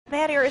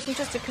Bad air isn't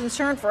just a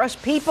concern for us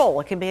people.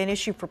 It can be an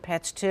issue for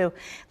pets, too.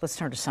 Let's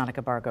turn to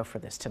Sonica Bargo for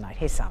this tonight.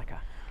 Hey, Sonica.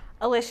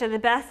 Alicia, the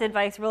best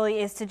advice really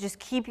is to just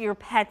keep your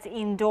pets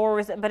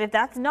indoors. But if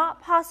that's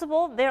not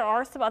possible, there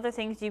are some other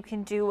things you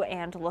can do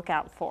and look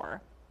out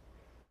for.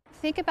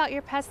 Think about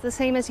your pets the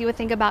same as you would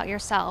think about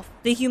yourself.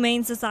 The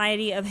Humane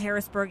Society of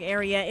Harrisburg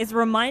area is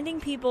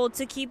reminding people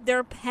to keep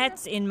their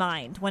pets in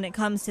mind when it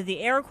comes to the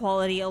air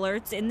quality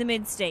alerts in the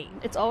Midstate.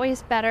 It's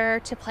always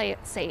better to play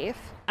it safe.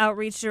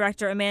 Outreach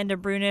Director Amanda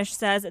Brunish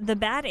says the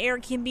bad air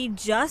can be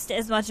just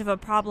as much of a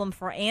problem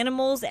for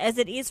animals as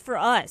it is for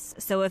us.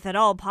 So if at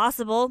all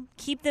possible,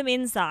 keep them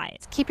inside.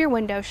 Keep your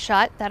windows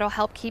shut. That'll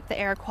help keep the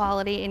air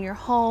quality in your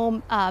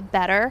home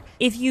better.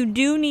 If you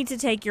do need to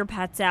take your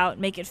pets out,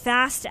 make it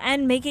fast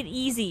and make it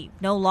easy.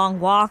 No long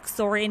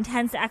walks or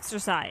intense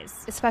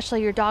exercise.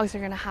 Especially your dogs are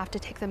going to have to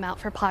take them out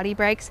for potty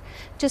breaks.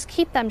 Just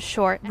keep them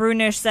short.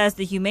 Brunish says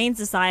the Humane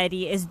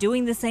Society is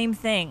doing the same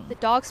thing. The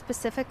dogs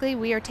specifically,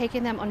 we are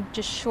taking them on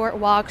just short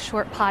walks,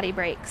 short potty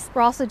breaks.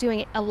 We're also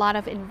doing a lot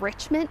of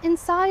enrichment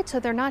inside,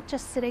 so they're not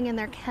just sitting in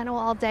their kennel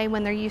all day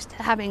when they're used to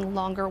having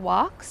longer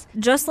walks.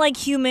 Just like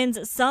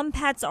humans, some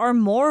pets are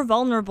more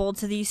vulnerable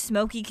to these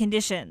smoky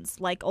conditions,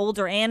 like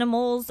older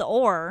animals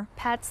or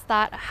pets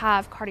that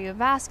have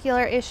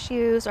cardiovascular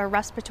issues or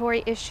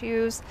respiratory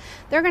issues.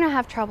 They're going to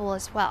have trouble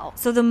as well.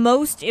 So the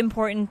most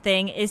important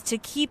thing is to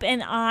keep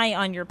an eye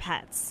on your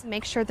pets.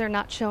 Make sure they're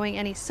not showing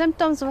any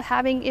symptoms of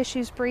having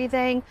issues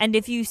breathing. And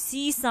if you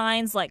see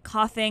signs like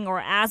coughing or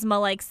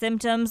asthma-like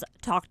symptoms,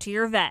 talk to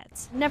your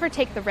vet. Never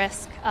take the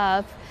risk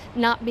of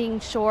not being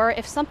sure.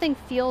 If something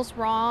feels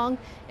wrong,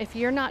 if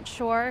you're not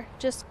sure,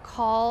 just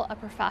call a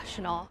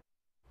professional.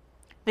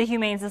 The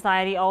Humane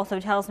Society also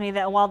tells me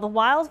that while the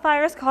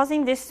wildfires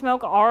causing this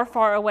smoke are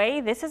far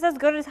away, this is as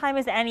good a time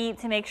as any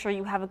to make sure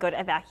you have a good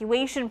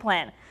evacuation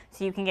plan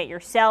so you can get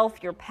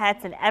yourself, your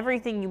pets, and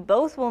everything you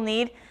both will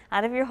need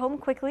out of your home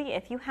quickly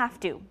if you have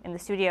to. In the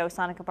studio,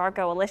 Sonica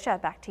Bargo. Alicia,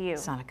 back to you.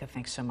 Sonica,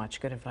 thanks so much.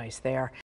 Good advice there.